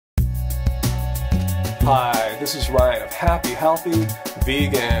Hi, this is Ryan of Happy Healthy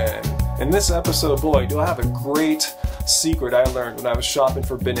Vegan. In this episode, boy, do I have a great secret I learned when I was shopping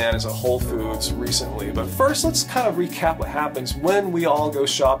for bananas at Whole Foods recently. But first, let's kind of recap what happens when we all go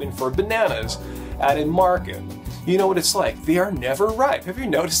shopping for bananas at a market. You know what it's like. They are never ripe. Have you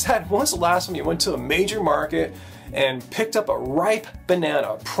noticed that? When was the last time you went to a major market and picked up a ripe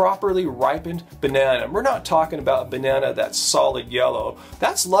banana, a properly ripened banana? And we're not talking about a banana that's solid yellow.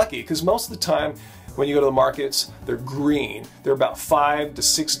 That's lucky, because most of the time when you go to the markets, they're green. They're about 5 to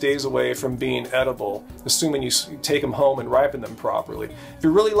 6 days away from being edible, assuming you take them home and ripen them properly. If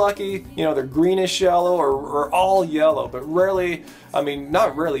you're really lucky, you know, they're greenish yellow or all yellow, but rarely, I mean,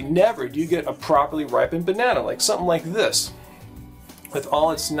 not rarely, never do you get a properly ripened banana, like something like this, with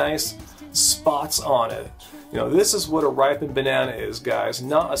all its nice spots on it. You know, this is what a ripened banana is, guys.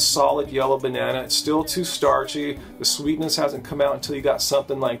 Not a solid yellow banana. It's still too starchy. The sweetness hasn't come out until you got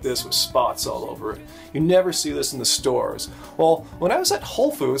something like this with spots all over it. You never see this in the stores. Well, when I was at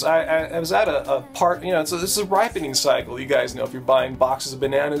Whole Foods, I was at a part, you know, this is a ripening cycle. You guys know, if you're buying boxes of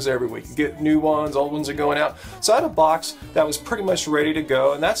bananas every week, you get new ones, old ones are going out. So I had a box that was pretty much ready to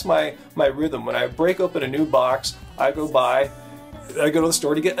go, and that's my rhythm. When I break open a new box, I go to the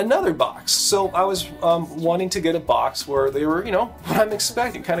store to get another box. So I was wanting to get a box where they were, you know, what I'm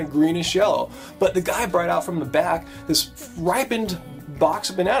expecting, kind of greenish yellow. But the guy brought out from the back this ripened box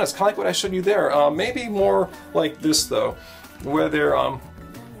of bananas, kind of like what I showed you there. Maybe more like this though, where they're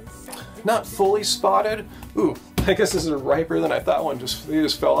not fully spotted. Ooh, I guess this is riper than I thought. They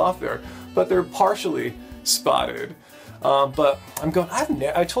just fell off there. But they're partially spotted. But I'm going,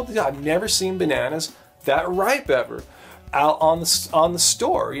 I told the guy, I've never seen bananas that ripe ever. Out on the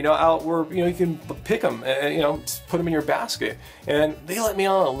store, you know, out where, you know, you can pick them and, you know, put them in your basket. And they let me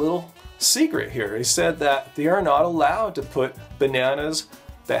on a little secret here. They said that they are not allowed to put bananas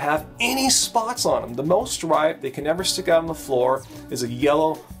that have any spots on them. The most ripe they can ever stick out on the floor is a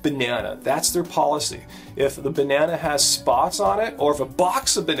yellow banana. That's their policy. If the banana has spots on it, or if a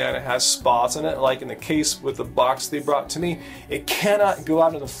box of banana has spots on it, like in the case with the box they brought to me, it cannot go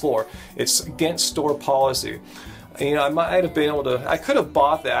out on the floor. It's against store policy. You know, I might have been able to, I could have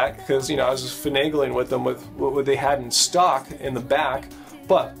bought that because, you know, I was just finagling with them with what they had in stock in the back.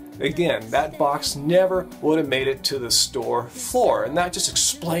 But again, that box never would have made it to the store floor. And that just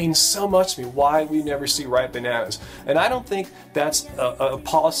explains so much to me why we never see ripe bananas. And I don't think that's a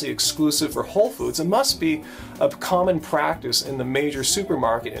policy exclusive for Whole Foods. It must be a common practice in the major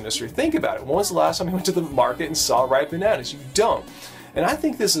supermarket industry. Think about it. When was the last time you went to the market and saw ripe bananas? You don't. And I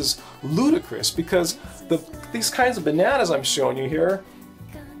think this is ludicrous because these kinds of bananas I'm showing you here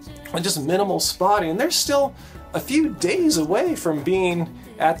are just minimal spotting, and they're still a few days away from being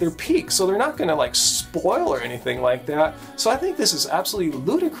at their peak, so they're not going to like spoil or anything like that. So I think this is absolutely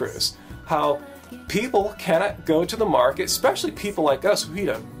ludicrous how people cannot go to the market, especially people like us who eat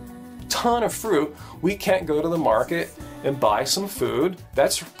a ton of fruit. We can't go to the market and buy some food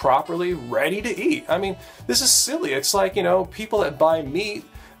that's properly ready to eat. I mean, this is silly. It's like, you know, people that buy meat,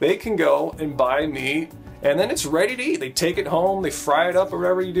 they can go and buy meat and then it's ready to eat. They take it home, they fry it up or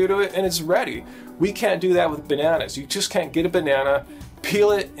whatever you do to it, and it's ready. We can't do that with bananas. You just can't get a banana,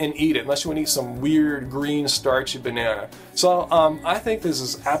 peel it, and eat it unless you want to eat some weird green starchy banana. So I think this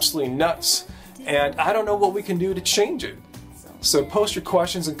is absolutely nuts, and I don't know what we can do to change it. So post your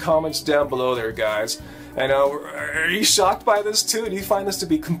questions and comments down below there, guys. I know, are you shocked by this too? Do you find this to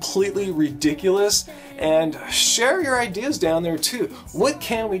be completely ridiculous? And share your ideas down there too. What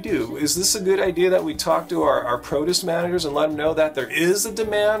can we do? Is this a good idea that we talk to our produce managers and let them know that there is a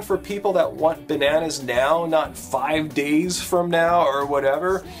demand for people that want bananas now, not 5 days from now or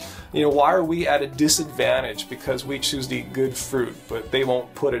whatever? You know, why are we at a disadvantage because we choose to eat good fruit, but they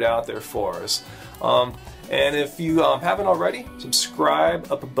won't put it out there for us? And if you haven't already, subscribe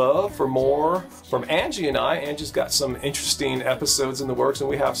up above for more from Angie and I. Angie's got some interesting episodes in the works, and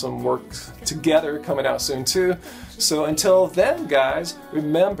we have some work together coming out soon too. So until then, guys,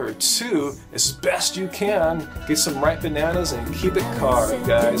 remember to, as best you can, get some ripe bananas and keep it carved,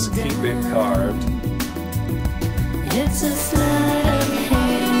 guys. Keep it carved. It's a sleight of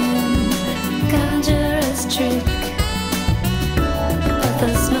hand, conjurer's trick.